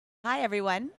Hi,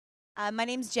 everyone. My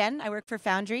name's Jen. I work for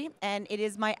Foundry, and it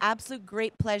is my absolute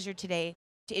great pleasure today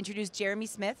to introduce Jeremy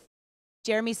Smith.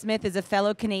 Jeremy Smith is a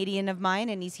fellow Canadian of mine,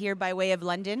 and he's here by way of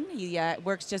London. He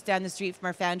works just down the street from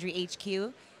our Foundry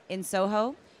HQ in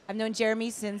Soho. I've known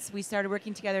Jeremy since we started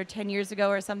working together 10 years ago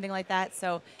or something like that,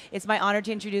 so it's my honor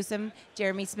to introduce him,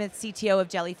 Jeremy Smith, CTO of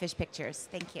Jellyfish Pictures.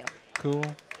 Thank you. Cool.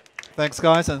 Thanks,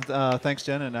 guys, and thanks,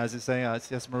 Jen. And as you say,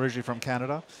 yes, I'm originally from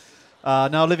Canada.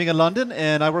 Now living in London,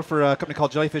 and I work for a company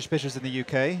called Jellyfish Pictures in the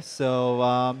UK.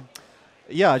 So,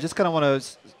 yeah, I just kind of want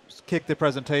to kick the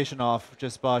presentation off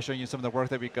just by showing you some of the work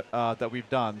that we've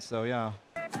done. So, yeah.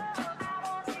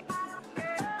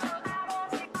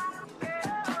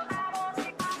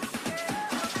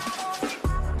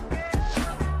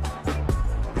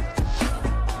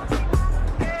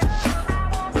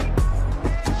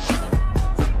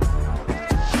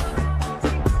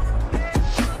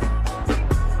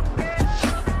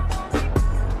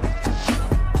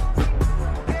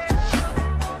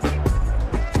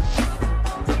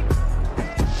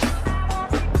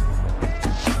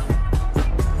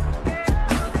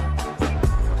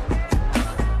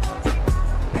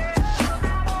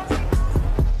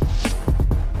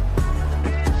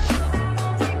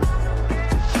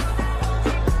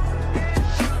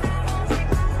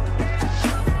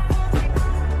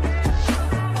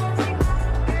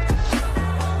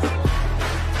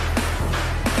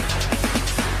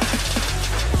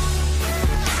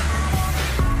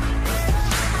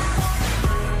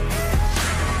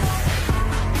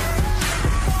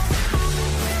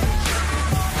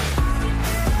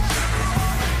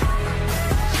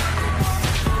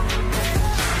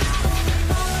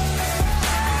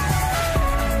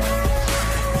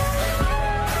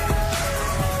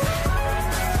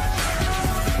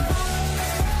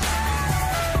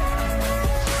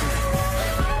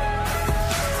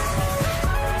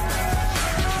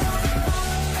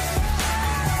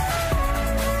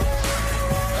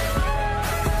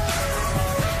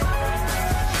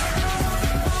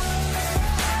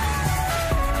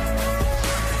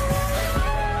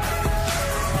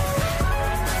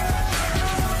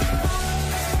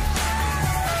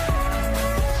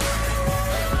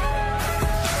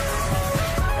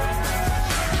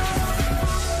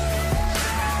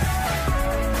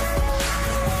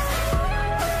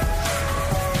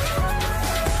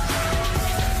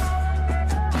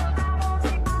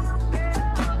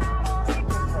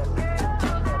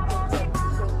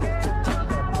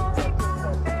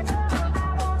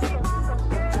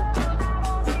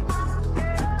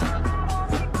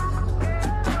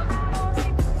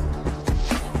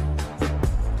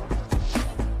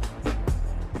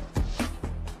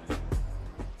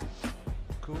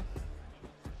 Cool.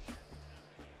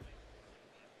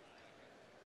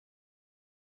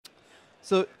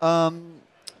 So,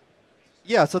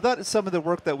 yeah, so that is some of the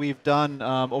work that we've done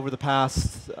over the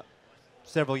past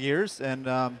several years. And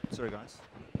sorry, guys.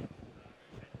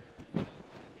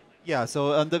 Yeah,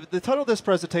 so the title of this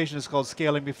presentation is called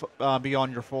Scaling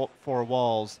Beyond Your Four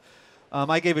Walls.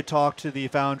 I gave a talk to the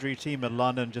Foundry team in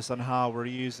London just on how we're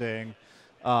using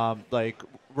like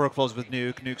workflows with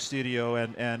Nuke Studio,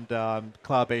 and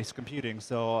cloud-based computing.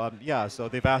 So yeah, so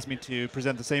they've asked me to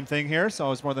present the same thing here, so I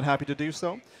was more than happy to do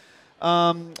so.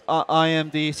 I am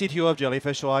the CTO of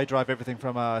Jellyfish, so I drive everything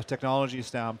from a technology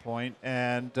standpoint,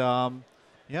 and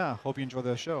yeah, hope you enjoy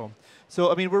the show. So,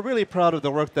 I mean, we're really proud of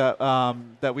the work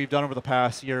that we've done over the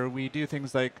past year. We do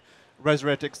things like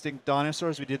resurrect extinct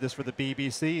dinosaurs. We did this for the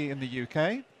BBC in the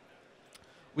UK.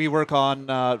 We work for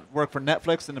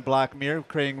Netflix and the Black Mirror,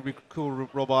 creating cool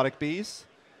robotic bees.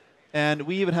 And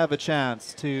we even have a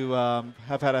chance to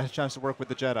have had a chance to work with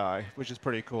the Jedi, which is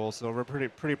pretty cool. So we're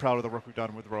pretty proud of the work we've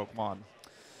done with Rogue One.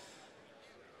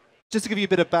 Just to give you a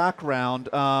bit of background,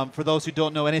 for those who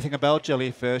don't know anything about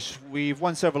Jellyfish, we've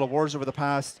won several awards over the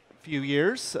past few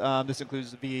years. This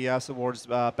includes the VES Awards,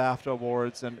 BAFTA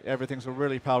Awards, and everything. So we're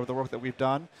really proud of the work that we've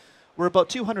done. We're about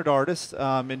 200 artists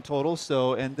in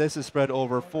total, and this is spread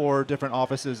over 4 different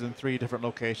offices in 3 different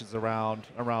locations around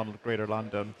Greater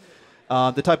London.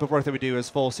 The type of work that we do is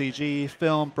full CG,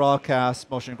 film, broadcast,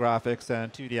 motion graphics,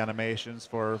 and 2D animations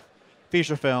for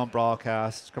feature film,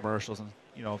 broadcast, commercials, and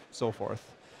so forth.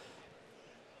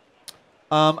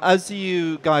 As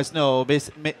you guys know,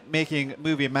 making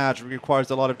movie magic requires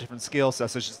a lot of different skill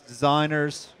sets, such as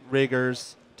designers,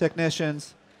 riggers,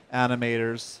 technicians,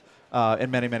 animators,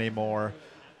 and many, many more.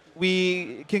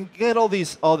 We can get all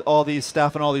these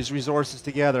staff and all these resources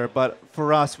together, but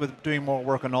for us, with doing more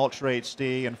work on Ultra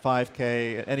HD and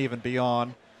 5K and even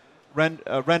beyond,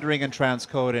 rendering and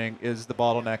transcoding is the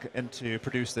bottleneck into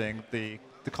producing the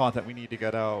content we need to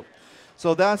get out.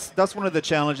 So that's one of the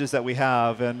challenges that we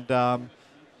have, and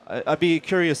I'd be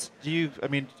curious. Do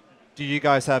you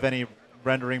guys have any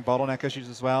rendering bottleneck issues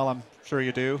as well? I'm sure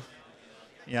you do.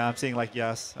 Yeah, I'm seeing like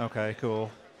yes. Okay, cool.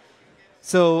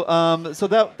 So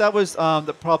that was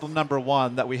the problem number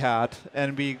one that we had,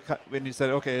 and when you said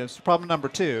okay, it's problem number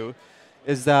two,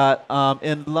 is that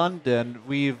in London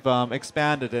we've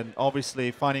expanded, and obviously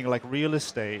finding like real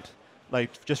estate,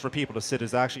 like just for people to sit,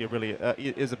 is actually a really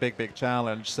is a big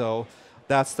challenge. So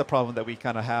that's the problem that we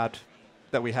kind of had,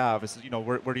 that we have is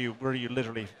where do you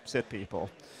literally sit people?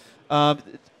 Um,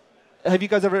 have you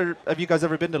guys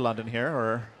ever been to London here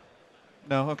or?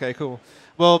 No? Okay, cool.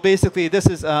 Well, basically, this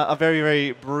is a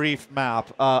very brief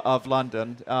map of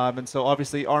London. And so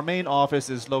obviously, our main office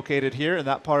is located here in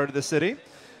that part of the city.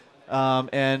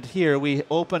 And here we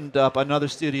opened up another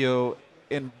studio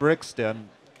in Brixton,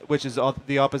 which is on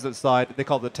the opposite side. They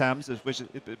call it the Thames,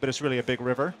 but it's really a big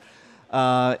river.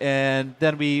 And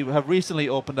then we have recently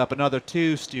opened up another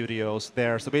 2 studios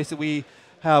there. So basically, we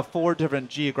have 4 different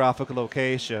geographical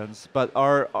locations. But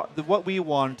what we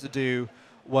wanted to do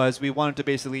was we wanted to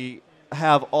basically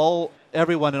have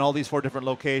everyone in all these 4 different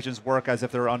locations work as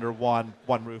if they're under one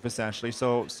roof, essentially.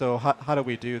 So how do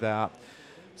we do that?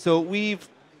 So we've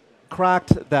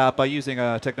cracked that by using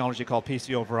a technology called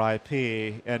PC over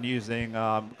IP and using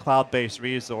cloud-based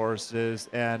resources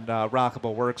and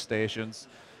rackable workstations.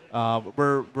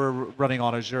 We're running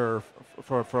on Azure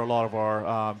for a lot of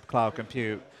our cloud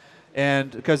compute,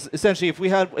 and because essentially if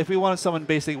we wanted someone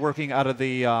basically working out of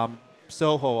the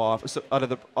Soho office, out of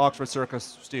the Oxford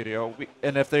Circus studio,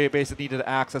 and if they basically needed to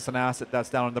access an asset that's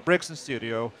down in the Brixton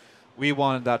studio, we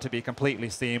wanted that to be completely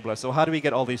seamless. So how do we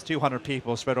get all these 200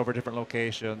 people spread over different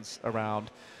locations around?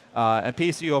 And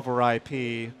PC over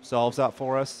IP solves that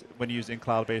for us when using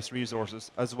cloud-based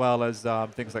resources, as well as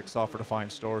things like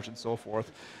software-defined storage and so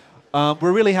forth.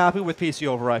 We're really happy with PC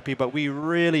over IP, but we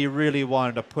really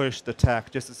wanted to push the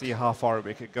tech just to see how far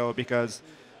we could go, because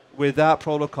with that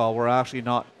protocol, we're actually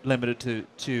not limited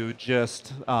to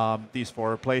just these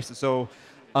 4 places. So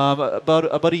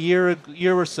about a year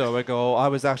or so ago, I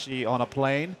was actually on a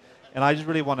plane, and I just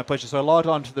really want to push it. So I logged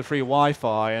onto the free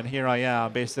Wi-Fi, and here I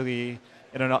am, basically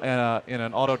in an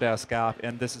Autodesk app,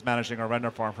 and this is managing a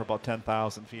render farm for about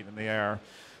 10,000 feet in the air.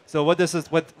 So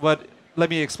let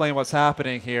me explain what's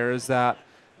happening here is that,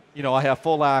 I have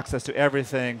full access to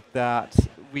everything that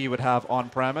we would have on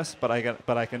premise, but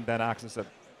I can then access it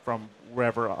from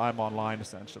wherever I'm online,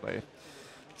 essentially.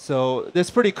 So that's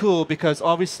pretty cool because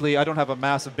obviously I don't have a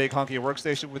massive, big, hunky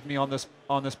workstation with me on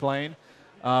this plane.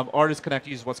 Artist Connect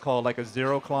uses what's called like a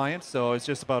zero client, so it's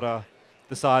just about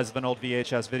the size of an old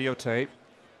VHS videotape.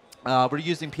 We're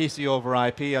using PC over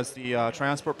IP as the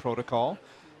transport protocol,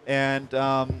 and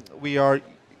we are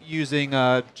using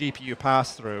GPU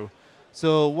pass-through.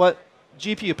 So what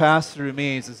GPU pass-through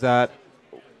means is that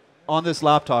on this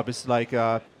laptop, it's like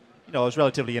it's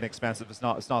relatively inexpensive. It's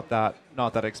not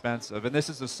that expensive. And this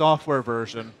is a software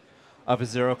version of a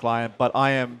zero client, but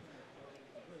I am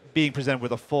being presented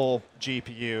with a full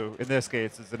GPU. In this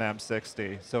case, it's an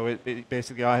M60. So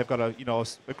basically, I have got a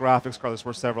graphics card that's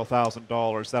worth several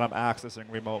 $1,000s that I'm accessing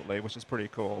remotely, which is pretty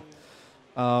cool.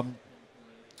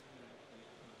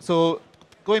 So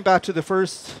going back to the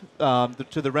first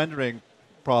to the rendering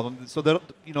problem, so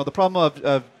the problem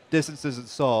of distances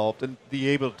is solved, and be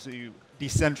able to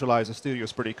decentralize a studio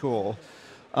is pretty cool.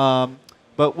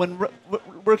 But when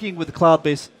working with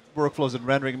cloud-based workflows and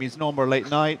rendering, it means no more late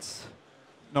nights,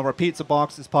 no more pizza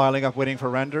boxes piling up waiting for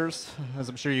renders, as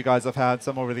I'm sure you guys have had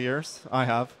some over the years. I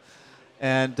have.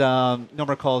 And no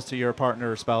more calls to your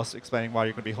partner or spouse explaining why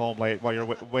you're going to be home late while you're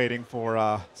waiting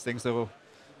for things. So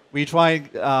we try,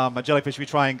 at Jellyfish, we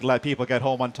try and let people get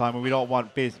home on time, and we don't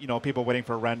want people waiting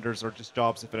for renders or just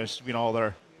jobs to finish.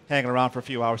 They're hanging around for a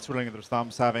few hours, twiddling their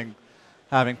thumbs, having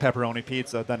pepperoni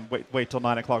pizza, then wait till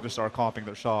 9 o'clock to start comping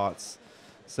their shots.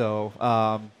 So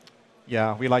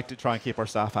yeah, we like to try and keep our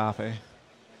staff happy.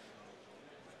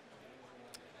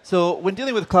 So when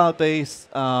dealing with cloud-based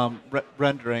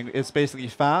rendering, it's basically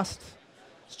fast,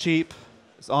 it's cheap,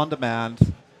 it's on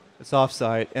demand, it's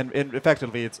offsite, and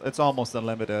effectively it's almost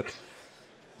unlimited.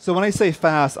 So when I say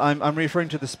fast, I'm referring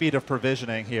to the speed of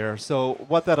provisioning here. So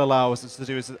what that allows us to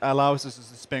do is it allows us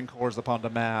to spin cores upon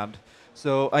demand.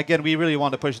 So again, we really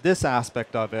want to push this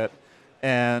aspect of it,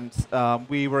 and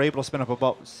we were able to spin up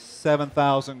about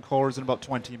 7,000 cores in about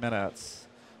 20 minutes.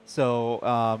 So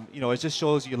it just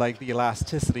shows you like the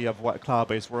elasticity of what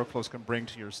cloud-based workflows can bring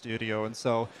to your studio. And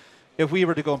so if we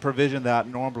were to go and provision that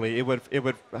normally, it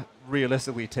would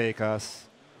realistically take us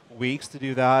weeks to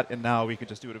do that, and now we could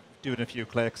just do it in a few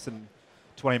clicks, and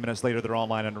 20 minutes later they're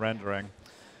online and rendering.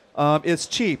 It's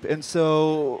cheap, and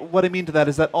so what I mean to that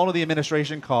is that all of the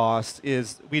administration costs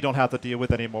is we don't have to deal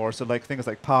with anymore. So like things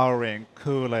like powering,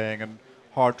 cooling, and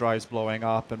hard drives blowing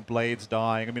up and blades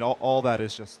dying. I mean, all that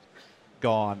is just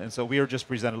gone. And so we are just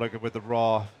presented like with the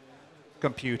raw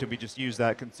compute, and we just use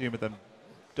that, consume it, then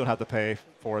don't have to pay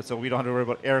for it. So we don't have to worry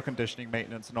about air conditioning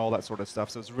maintenance and all that sort of stuff.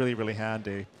 So it's really, really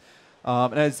handy.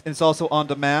 And it's also on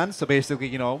demand. So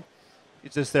basically,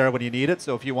 it's just there when you need it.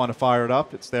 So if you want to fire it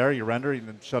up, it's there. You render, you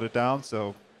can shut it down.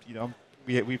 So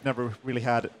we've never really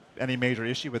had any major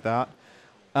issue with that.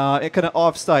 It kind of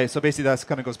off-site. So basically, that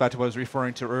kind of goes back to what I was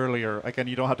referring to earlier. Again,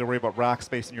 you don't have to worry about rack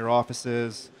space in your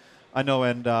offices. I know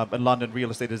in London, real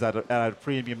estate is at a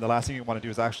premium. The last thing you want to do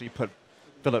is actually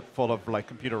fill it full of like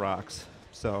computer racks.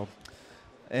 So,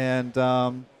 and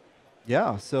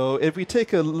yeah. So if we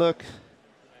take a look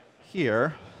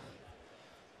here.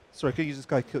 Sorry, could you just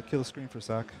kill the screen for a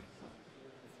sec?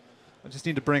 I just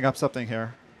need to bring up something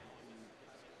here.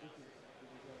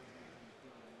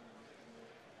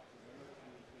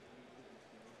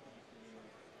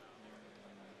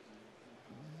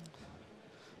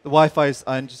 The Wi-Fi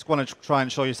I just want to try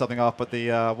and show you something up, but the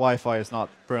Wi-Fi is not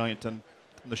brilliant on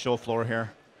the show floor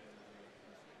here.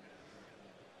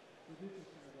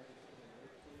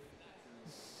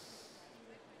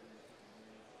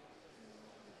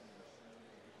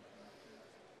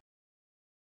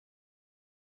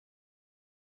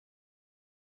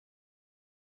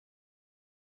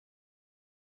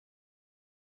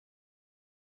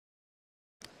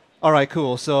 All right,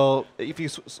 cool. So if you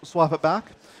swap it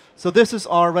back. So this is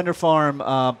our render farm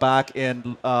back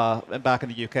in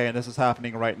the UK, and this is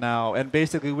happening right now. And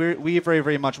basically, we very,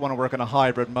 very much want to work in a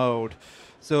hybrid mode.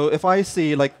 So if I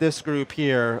see like this group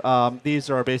here, these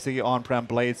are basically on-prem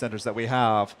blade centers that we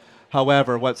have.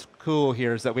 However, what's cool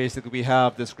here is that basically we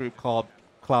have this group called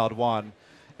Cloud One,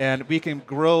 and we can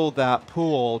grow that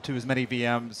pool to as many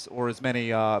VMs or as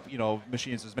many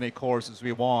machines, as many cores as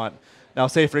we want. Now,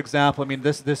 say for example, I mean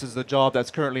this is the job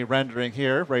that's currently rendering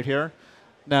here, right here.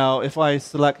 Now, if I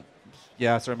select,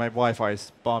 yeah, sorry, my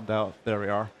Wi-Fi's bombed out. There we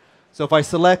are. So if I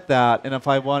select that, and if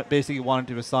I basically wanted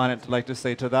to assign it to, like, just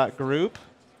say to that group,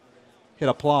 hit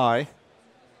apply.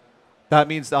 That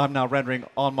means that I'm now rendering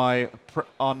on my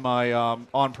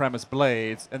on-premise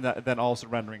blades, and then also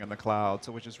rendering in the cloud.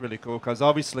 So which is really cool, because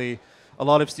obviously a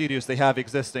lot of studios, they have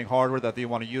existing hardware that they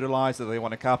want to utilize, that they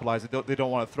want to capitalize. They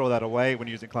don't want to throw that away when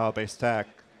using cloud-based tech.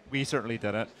 We certainly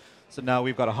didn't. So now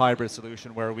we've got a hybrid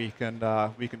solution where we can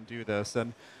do this,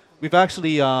 and we've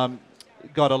actually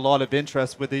got a lot of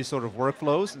interest with these sort of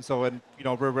workflows, and so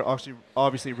we're actually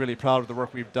obviously really proud of the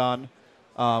work we've done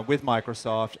with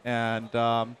Microsoft, and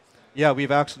yeah,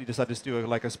 we've actually decided to do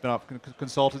a spin-off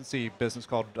consultancy business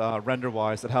called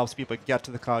RenderWise that helps people get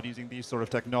to the cloud using these sort of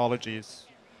technologies,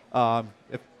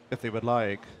 if they would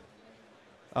like.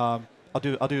 I'll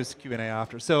do this Q&A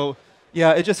after. So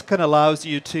yeah, it just kind of allows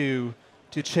you to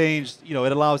change, it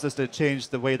allows us to change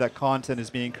the way that content is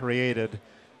being created.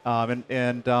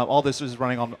 And all this is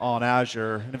running on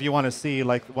Azure. And if you want to see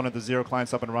like one of the Zero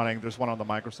clients up and running, there's one on the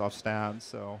Microsoft stand.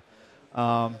 So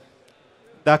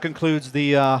that concludes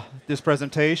this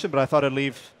presentation, but I thought I'd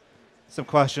leave some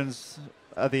questions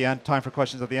at the end, time for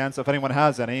questions at the end. So if anyone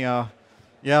has any,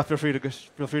 yeah, feel free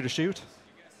to shoot.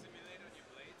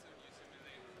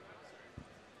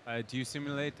 Do you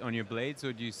simulate on your blades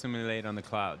or do you simulate on the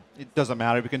cloud? It doesn't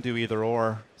matter. We can do either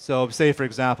or. So say, for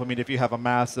example, I mean, if you have a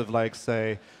massive, like,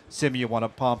 say, sim you want to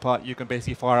pump up, you can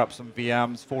basically fire up some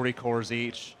VMs, 40 cores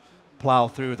each, plow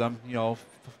through them,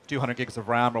 200 gigs of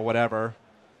RAM or whatever,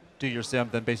 do your sim,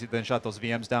 then shut those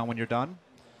VMs down when you're done.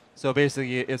 So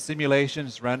basically, it's simulation,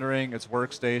 it's rendering, it's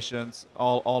workstations,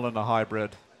 all in a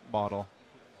hybrid model.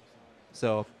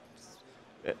 So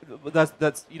that's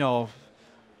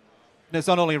it's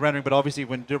not only rendering, but obviously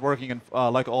when you're working in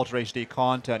like Ultra HD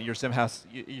content, your sim has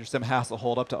to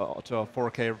hold up to a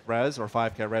 4K res or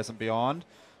 5K res and beyond.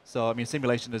 So I mean,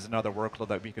 simulation is another workload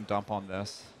that we can dump on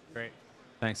this. Great,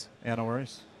 thanks. Yeah, no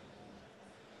worries.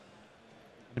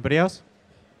 Anybody else?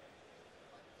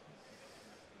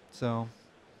 So,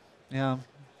 yeah,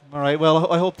 all right.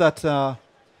 Well, I hope that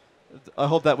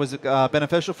was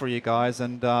beneficial for you guys,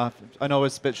 and I know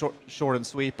it's a bit short and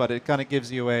sweet, but it kind of gives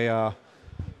you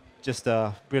just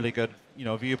a really good,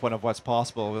 viewpoint of what's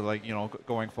possible with, like,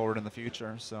 going forward in the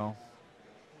future. So,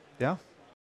 yeah.